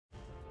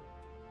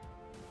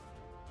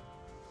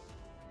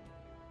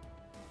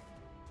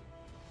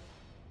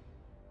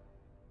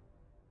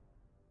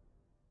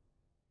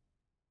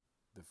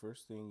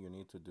first thing you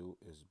need to do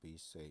is be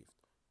safe.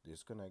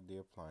 Disconnect the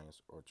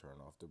appliance or turn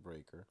off the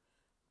breaker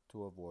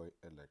to avoid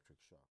electric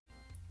shock.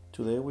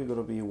 Today we're going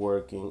to be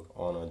working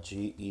on a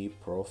GE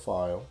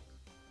profile.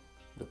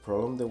 The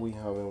problem that we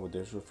having with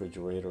this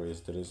refrigerator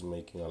is that it's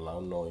making a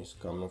loud noise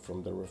coming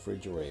from the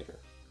refrigerator.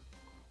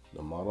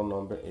 The model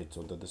number is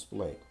on the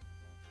display.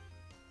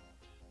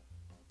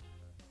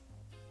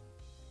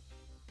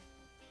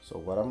 So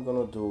what I'm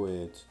going to do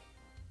is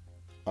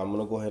I'm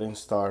going to go ahead and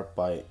start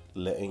by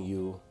letting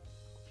you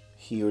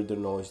hear the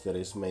noise that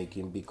it's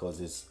making,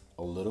 because it's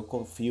a little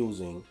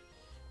confusing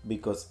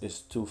because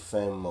it's two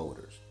fan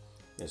motors.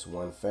 It's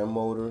one fan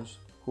motor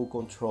who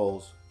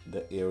controls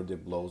the air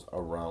that blows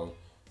around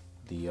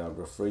the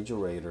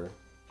refrigerator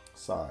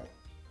side,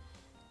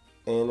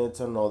 and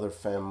it's another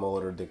fan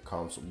motor that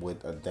comes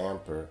with a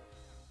damper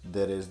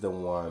that is the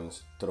one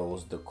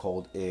throws the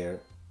cold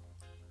air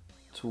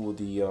to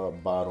the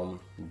bottom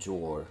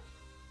drawer,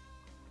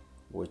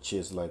 which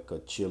is like a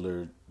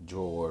chiller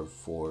drawer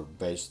for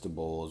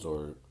vegetables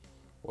or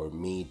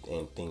meat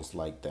and things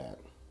like that.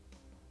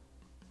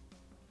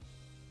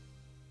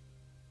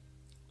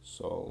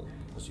 So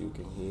as you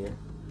can hear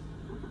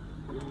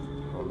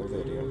on the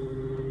video,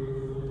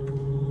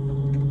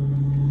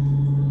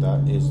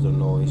 that is the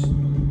noise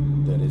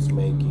that it's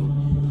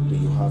making. Do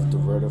you have to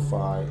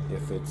verify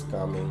if it's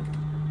coming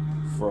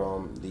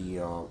from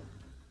the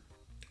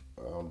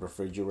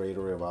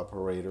refrigerator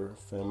evaporator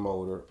fan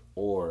motor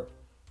or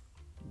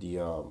the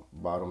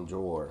bottom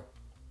drawer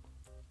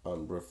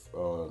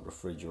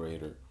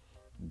refrigerator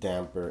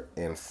damper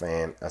and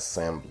fan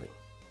assembly?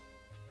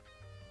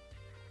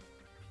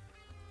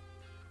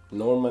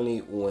 Normally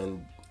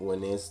when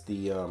it's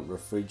the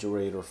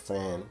refrigerator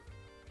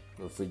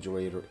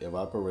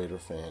evaporator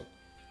fan,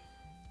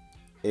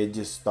 it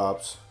just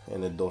stops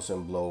and it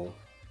doesn't blow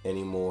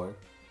anymore,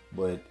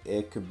 but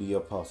it could be a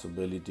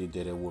possibility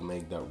that it will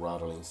make that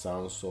rattling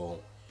sound. So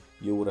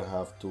you would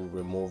have to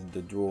remove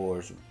the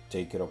drawers,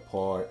 take it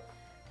apart,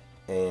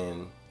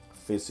 and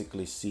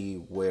physically see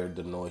where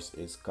the noise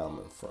is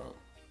coming from,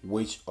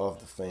 which of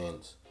the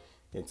fans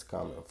it's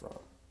coming from.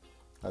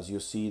 As you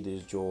see,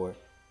 this drawer,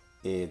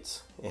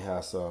 it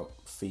has a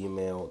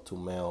female to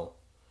male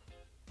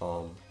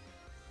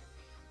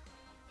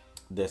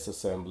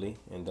disassembly,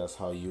 and that's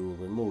how you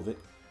remove it.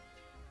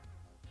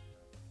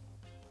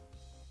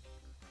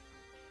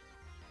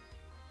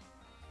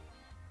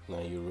 Now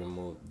you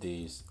remove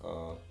this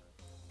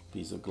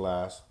piece of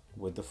glass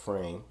with the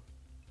frame.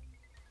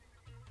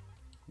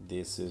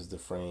 This is the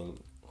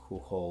frame who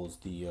holds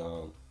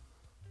the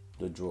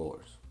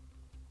drawers.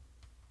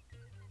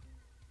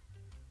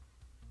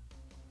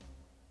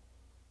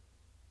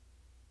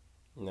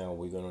 Now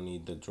we're gonna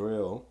need the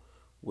drill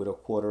with a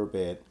quarter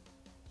bit,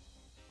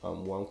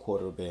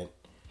 1/4 bit,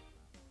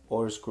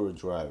 or a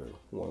screwdriver,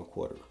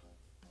 1/4.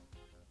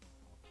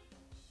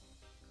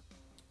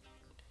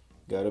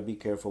 Gotta be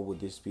careful with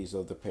this piece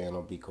of the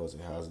panel because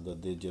it has the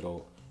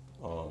digital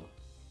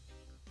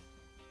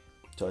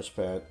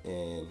touchpad,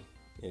 and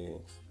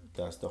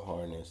that's the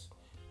harness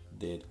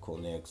that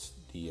connects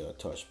the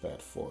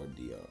touchpad for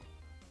the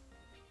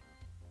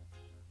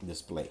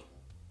display.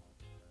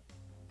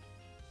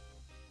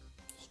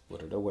 Just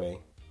put it away,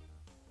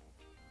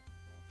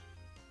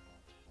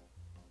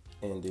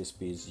 and this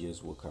piece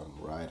just will come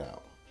right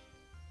out.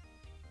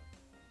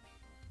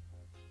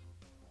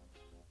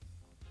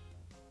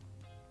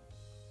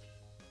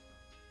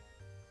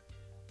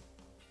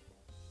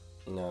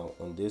 Now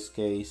in this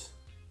case,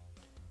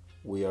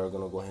 we are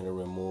going to go ahead and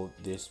remove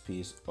this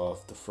piece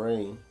of the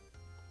frame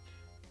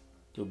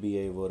to be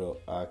able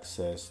to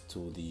access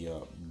to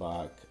the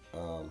back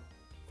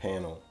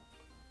panel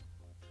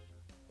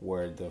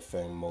where the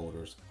fan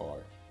motors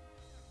are.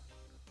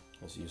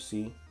 As you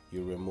see,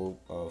 you remove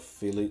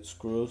Phillips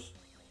screws,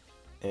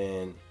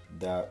 and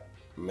that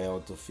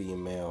male to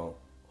female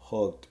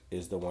hook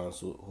is the one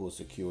who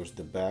secures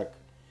the back,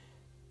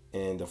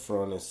 and the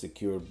front is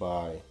secured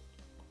by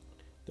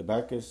the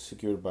back is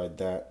secured by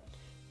that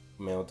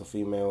male to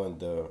female, and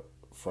the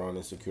front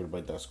is secured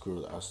by that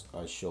screw as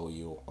I show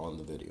you on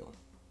the video.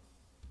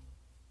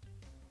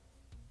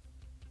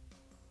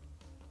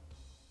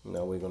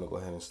 Now we're gonna go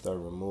ahead and start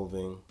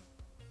removing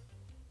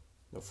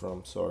the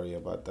front. Sorry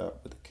about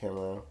that with the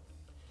camera.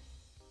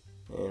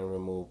 And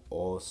remove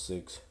all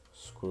 6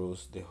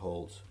 screws that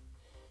holds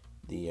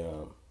the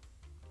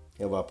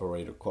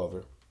evaporator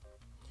cover.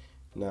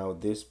 Now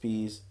this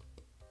piece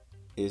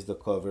is the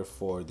cover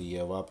for the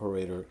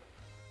evaporator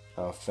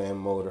fan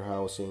motor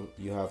housing.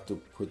 You have to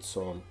put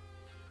some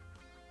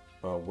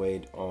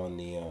weight on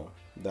the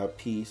that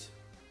piece.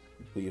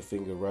 Put your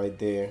finger right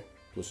there,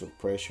 put some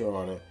pressure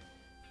on it,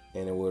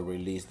 and it will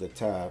release the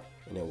tab,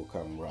 and it will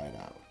come right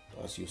out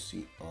as you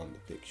see on the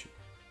picture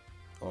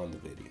on the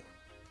video.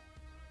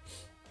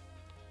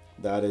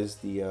 That is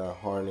the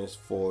harness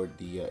for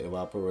the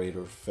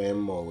evaporator fan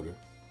motor,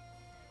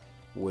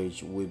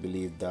 which we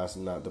believe that's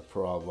not the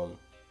problem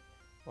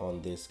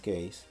on this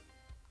case.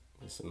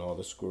 It's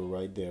another screw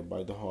right there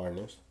by the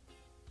harness.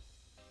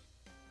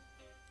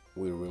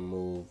 We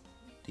remove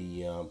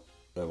the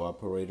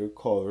evaporator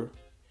cover.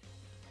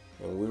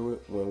 And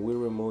when we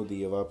remove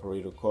the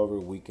evaporator cover,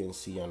 we can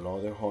see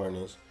another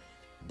harness.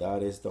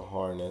 That is the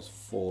harness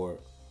for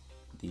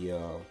the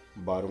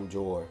bottom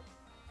drawer,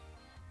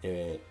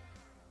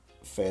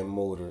 fan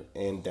motor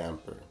and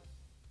damper.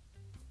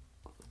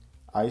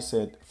 I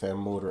said fan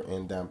motor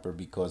and damper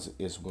because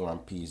it's one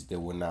piece. They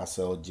will not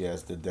sell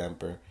just the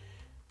damper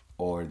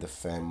or the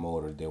fan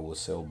motor. They will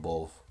sell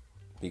both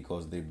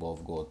because they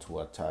both go to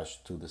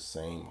attach to the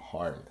same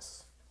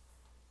harness.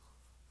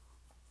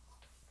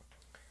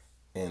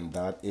 And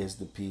that is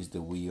the piece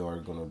that we are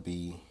going to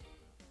be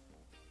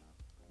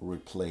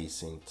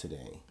replacing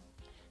today.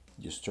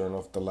 Just turn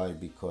off the light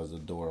because the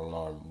door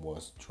alarm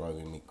was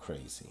driving me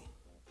crazy.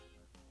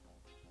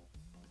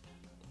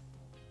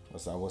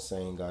 As I was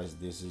saying, guys,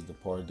 this is the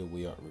part that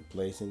we are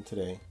replacing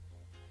today.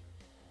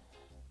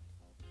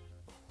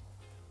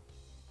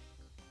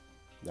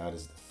 That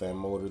is the fan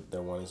motor,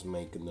 that one is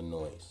making the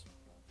noise.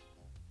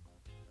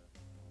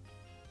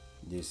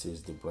 This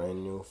is the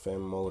brand new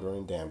fan motor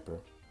and damper.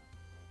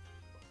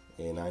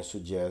 And I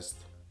suggest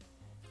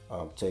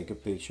take a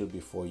picture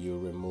before you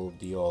remove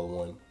the old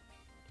one,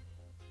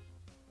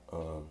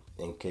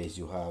 in case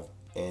you have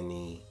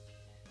any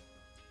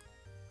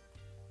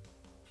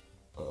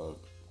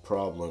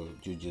problem.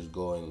 You just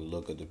go and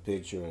look at the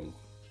picture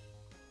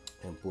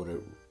and put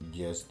it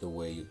just the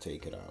way you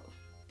take it out.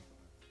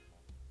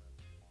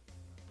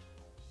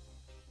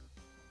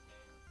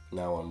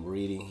 Now I'm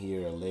reading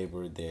here a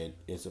label that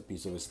is a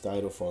piece of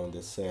styrofoam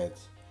that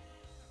says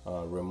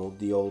remove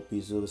the old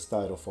piece of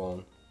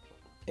styrofoam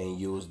and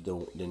use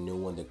the new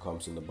one that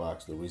comes in the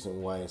box. The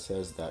reason why it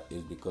says that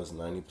is because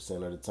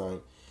 90% of the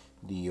time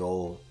the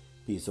old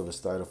piece of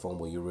styrofoam,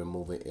 when you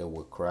remove it, it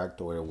will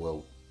crack or it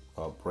will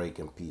break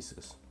in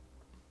pieces.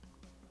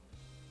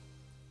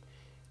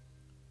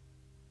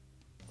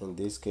 In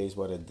this case,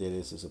 what I did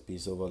is a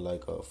piece of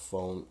like a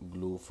foam,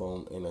 glue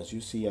foam, and as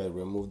you see, I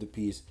removed the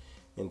piece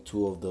and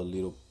two of the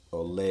little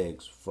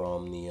legs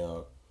from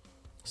the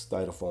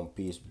styrofoam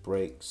piece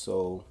break,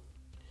 so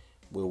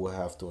we will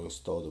have to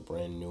install the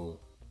brand new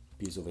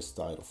piece of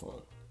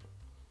styrofoam.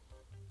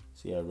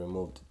 See, I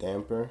removed the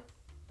damper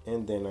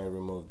and then I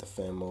removed the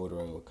fan motor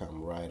and will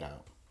come right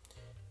out.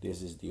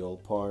 This is the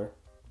old part,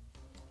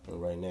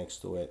 and right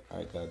next to it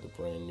I got the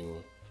brand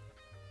new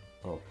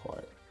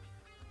part.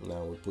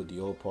 Now we put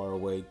the old part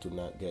away to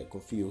not get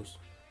confused,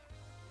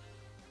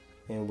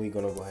 and we're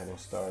gonna go ahead and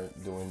start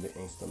doing the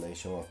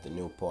installation of the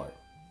new part.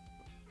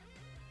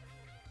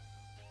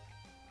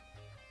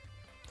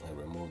 I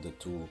removed the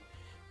two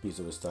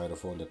pieces of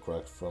styrofoam that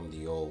cracked from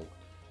the old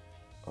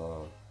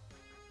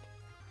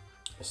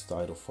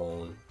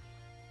styrofoam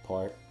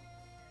part.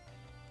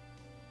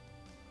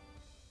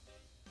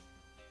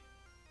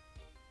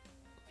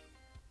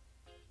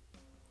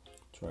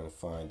 Trying to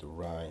find the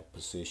right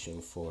position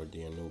for the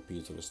new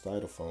piece of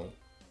styrofoam.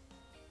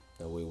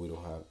 That way we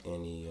don't have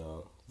any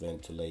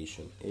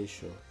ventilation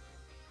issue.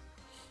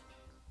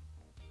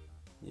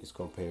 Just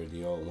compare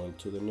the old one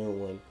to the new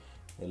one.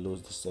 It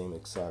looks the same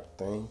exact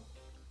thing.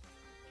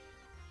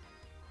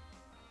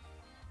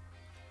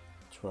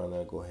 Trying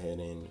to go ahead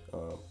and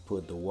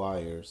put the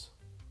wires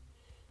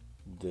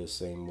the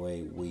same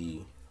way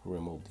we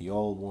removed the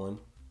old one.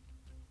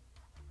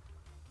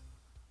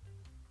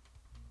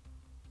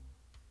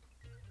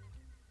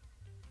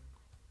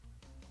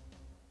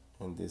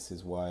 And this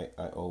is why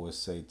I always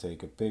say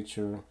take a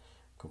picture.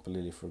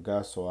 Completely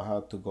forgot, so I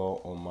had to go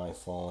on my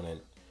phone,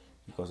 and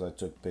because I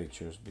took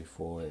pictures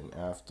before and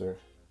after,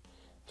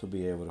 to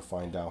be able to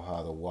find out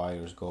how the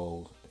wires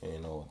go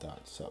and all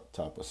that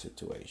type of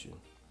situation.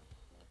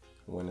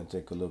 When I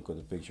take a look at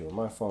the picture on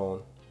my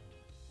phone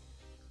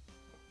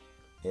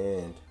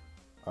and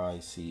I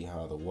see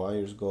how the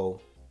wires go,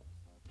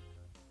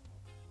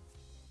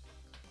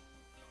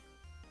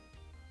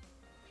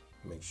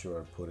 make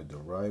sure I put it the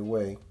right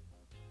way.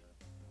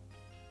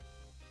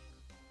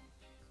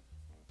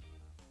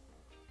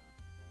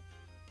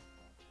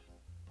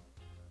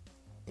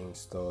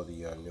 Install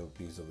the new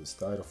piece of the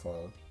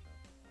styrofoam.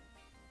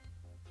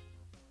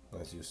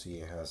 As you see,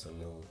 it has a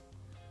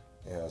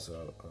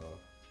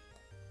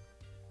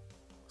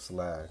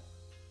slag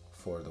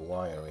for the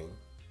wiring.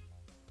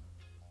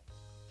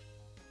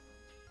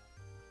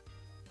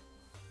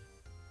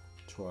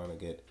 Trying to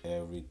get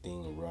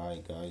everything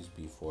right, guys,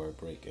 before I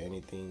break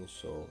anything,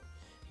 so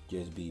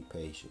just be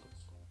patient.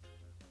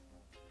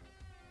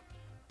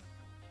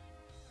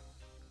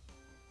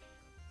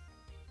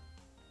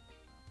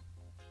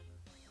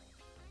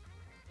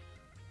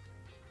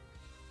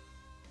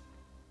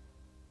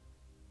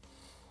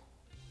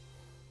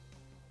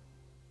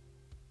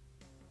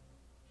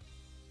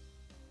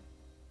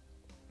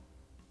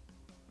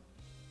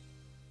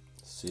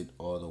 Sit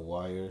all the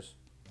wires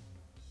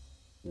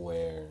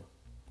where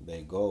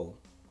they go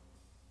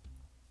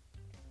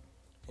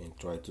and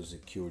try to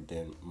secure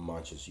them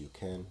much as you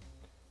can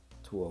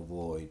to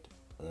avoid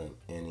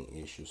any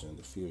issues in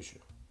the future.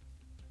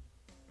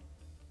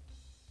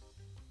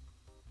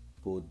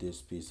 Put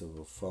this piece of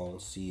a foam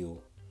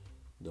seal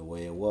the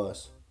way it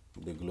was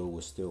the glue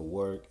will still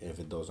work. If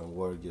it doesn't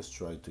work, just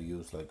try to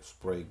use like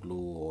spray glue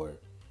or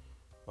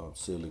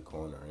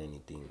silicone or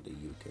anything that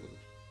you can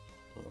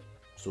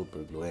super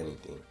glue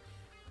anything.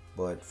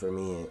 But for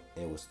me,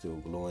 it was still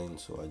gluing,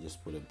 so I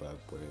just put it back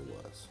where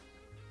it was.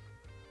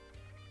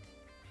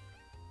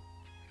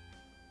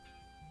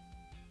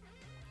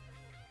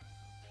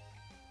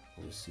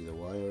 You see the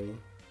wiring,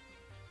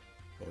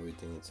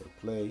 everything is in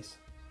place.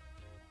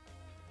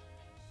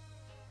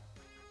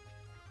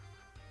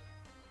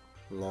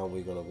 Now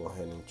we're gonna go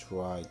ahead and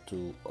try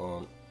to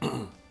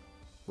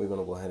we're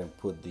gonna go ahead and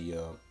put the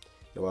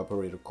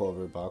evaporator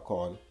cover back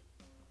on.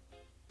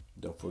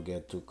 Don't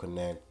forget to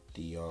connect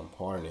the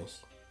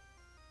harness.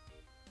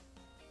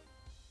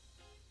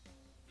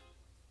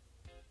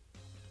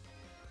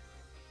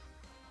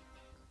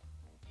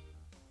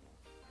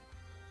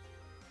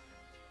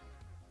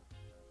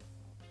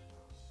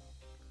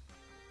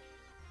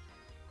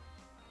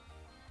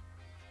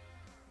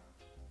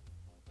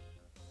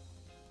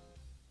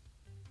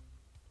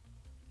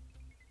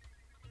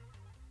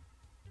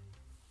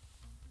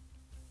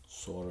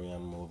 Sorry,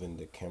 I'm moving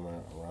the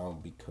camera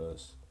around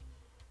because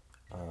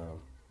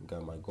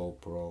got my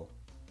GoPro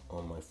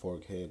on my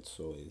forehead,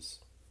 so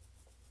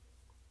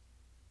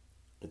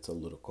it's a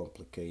little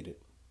complicated.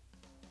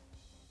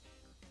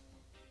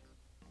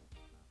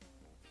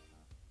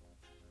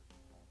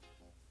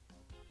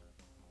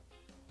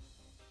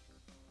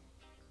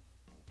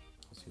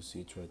 As you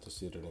see, try to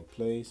sit it in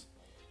place,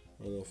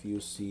 and if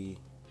you see,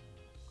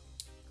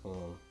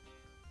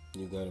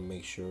 you got to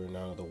make sure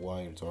none of the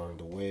wires are in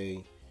the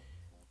way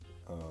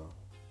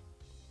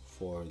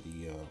for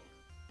the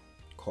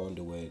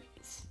conduit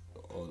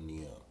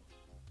on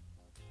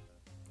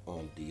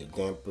the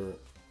damper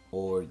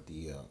or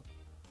the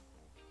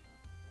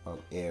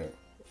air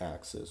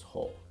access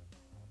hole.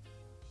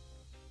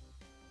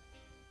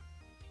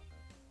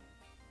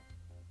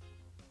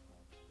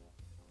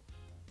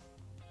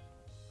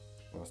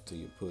 After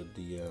you put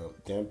the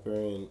damper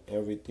and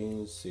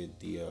everything, set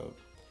the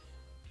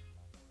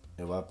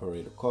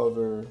evaporator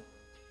cover,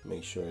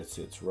 make sure it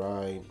sits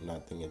right,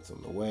 nothing is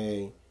in the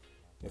way.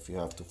 If you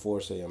have to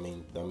force it, I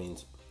mean, that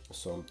means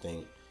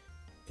something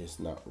is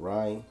not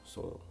right.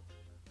 So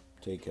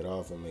take it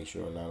off and make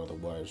sure none of the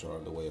wires are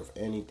in the way of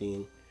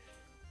anything.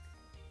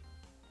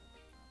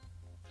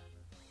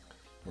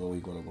 And we're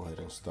gonna go ahead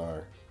and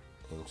start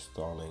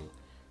installing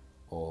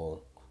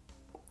all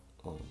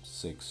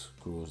 6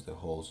 screws that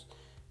holds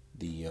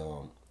the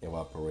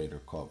evaporator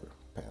cover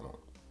panel.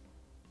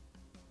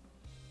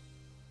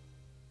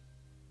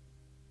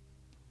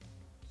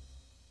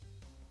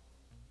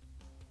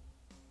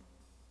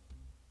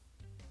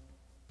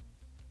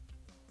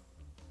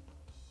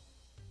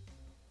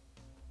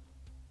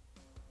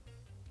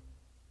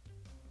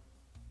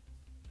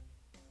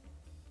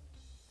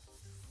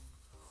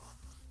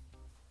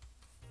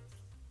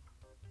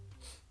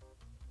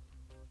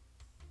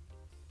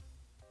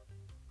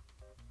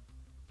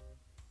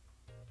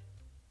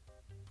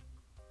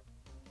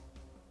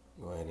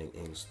 Go ahead and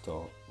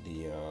install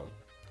the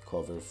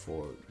cover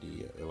for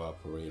the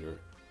evaporator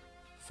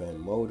fan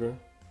motor.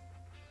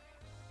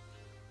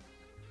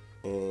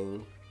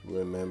 And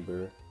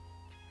remember,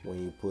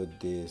 when you put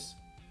this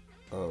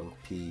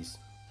piece,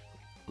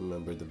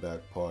 remember the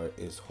back part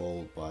is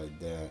held by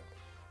that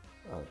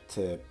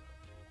tip,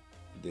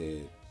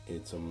 that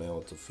it's a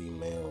male to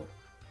female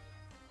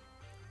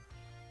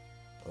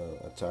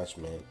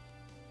attachment,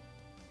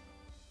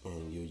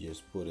 and you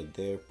just put it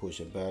there, push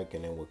it back,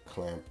 and it will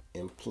clamp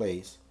in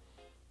place.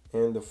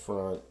 In the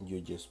front, you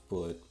just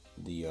put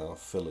the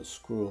fillet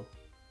screw,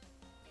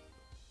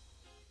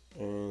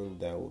 and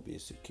that will be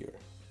secure.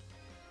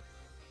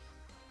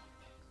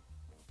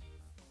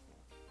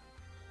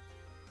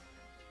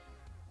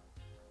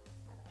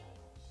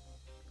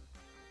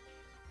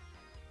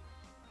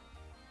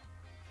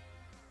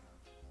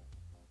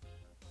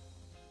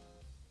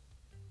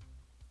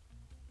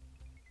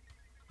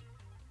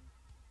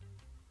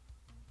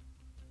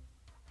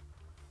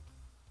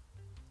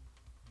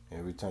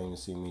 Every time you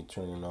see me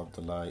turning off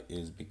the light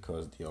is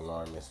because the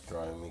alarm is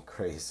driving me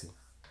crazy.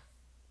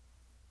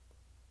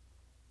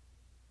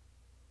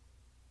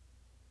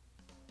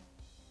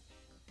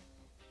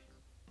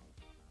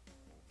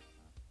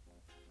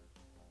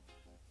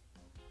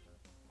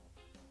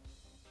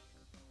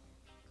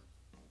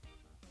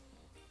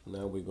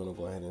 Now we're gonna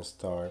go ahead and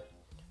start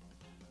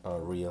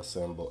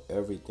reassemble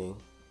everything.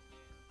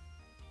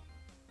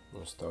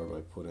 We'll start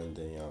by putting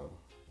the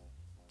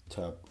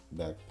top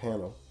back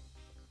panel.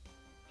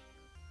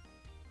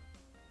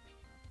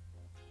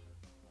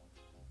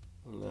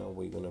 Now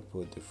we're gonna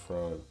put the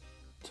front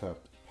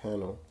top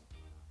panel.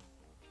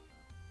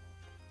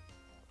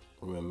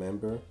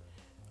 Remember,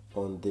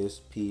 on this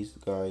piece,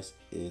 guys,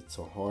 it's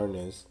a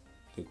harness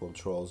that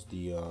controls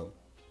the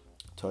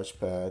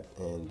touchpad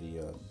and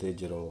the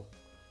digital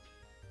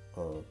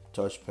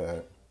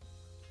touchpad,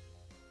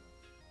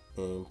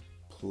 and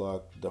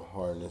plug the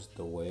harness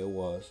the way it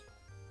was,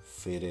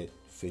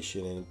 fish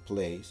it in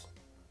place.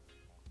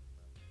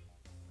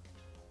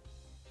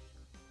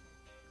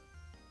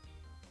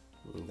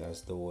 And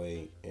that's the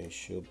way it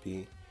should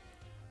be.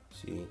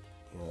 See,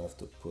 you have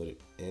to put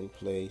it in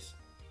place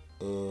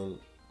and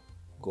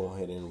go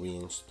ahead and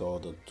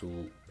reinstall the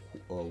 2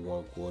 or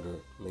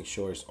 1/4. Make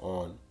sure it's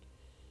on.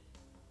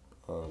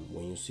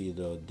 When you see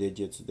the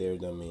digits there,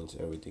 that means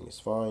everything is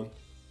fine.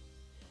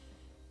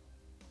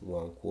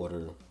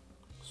 1/4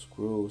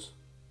 screws.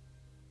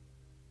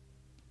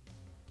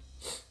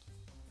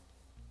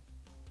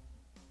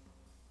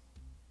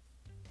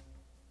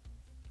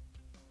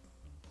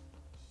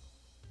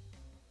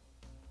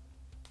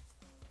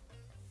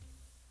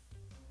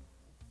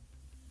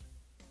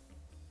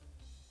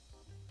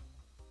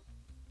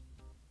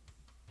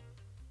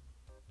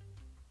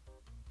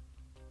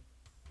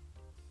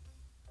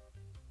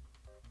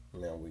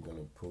 Now we're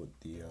gonna put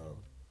the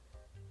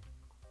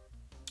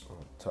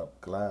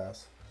top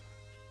glass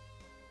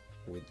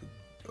with the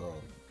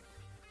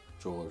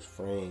drawers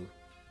frame,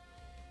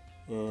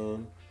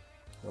 and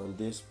on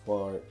this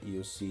part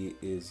you see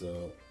is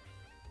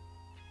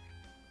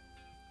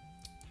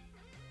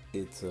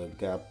it's a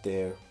gap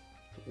there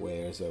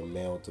where it's a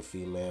male to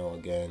female.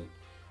 Again,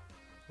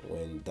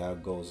 when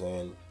that goes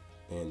in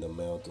and the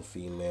male to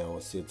female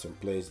sits in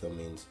place, that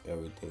means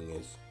everything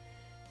is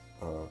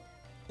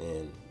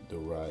in the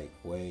right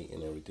way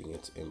and everything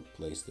is in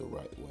place the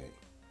right way.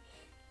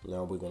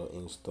 Now we're going to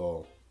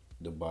install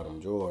the bottom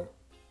drawer,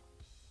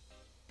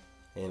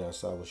 and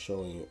as I was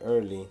showing you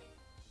early,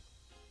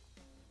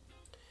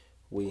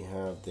 we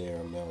have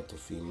there male to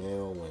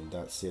female. When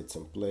that sits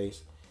in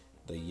place,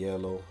 the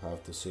yellow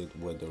have to sit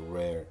where the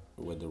red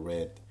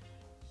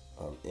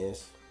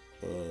is,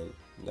 and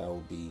that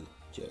will be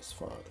just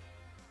fine.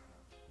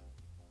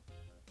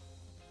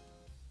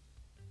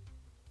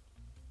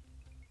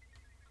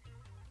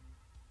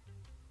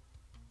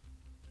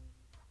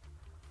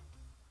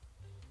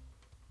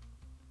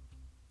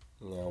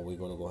 Now we're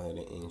going to go ahead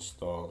and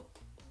install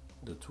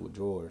the 2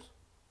 drawers.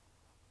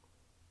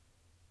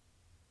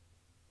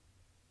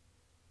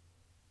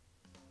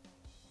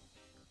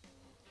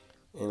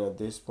 And at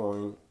this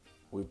point,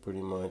 we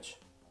pretty much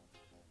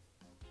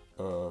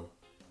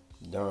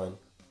done.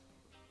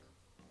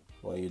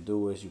 What you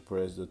do is you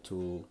press the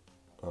 2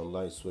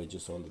 light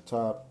switches on the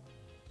top,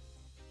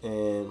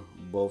 and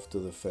both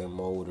of the fan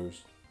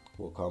motors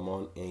will come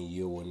on, and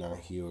you will not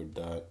hear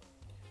that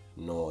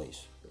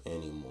noise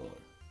anymore.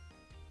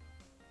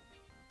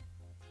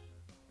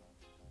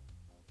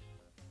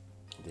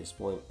 At this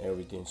point,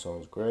 everything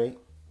sounds great.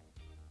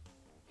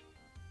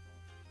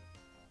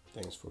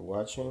 Thanks for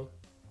watching.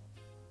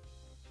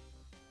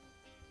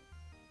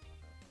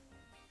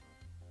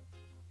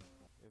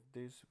 If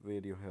this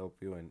video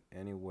helped you in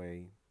any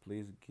way,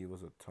 please give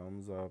us a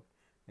thumbs up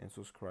and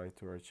subscribe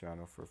to our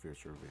channel for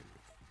future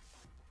videos.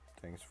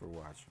 Thanks for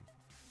watching.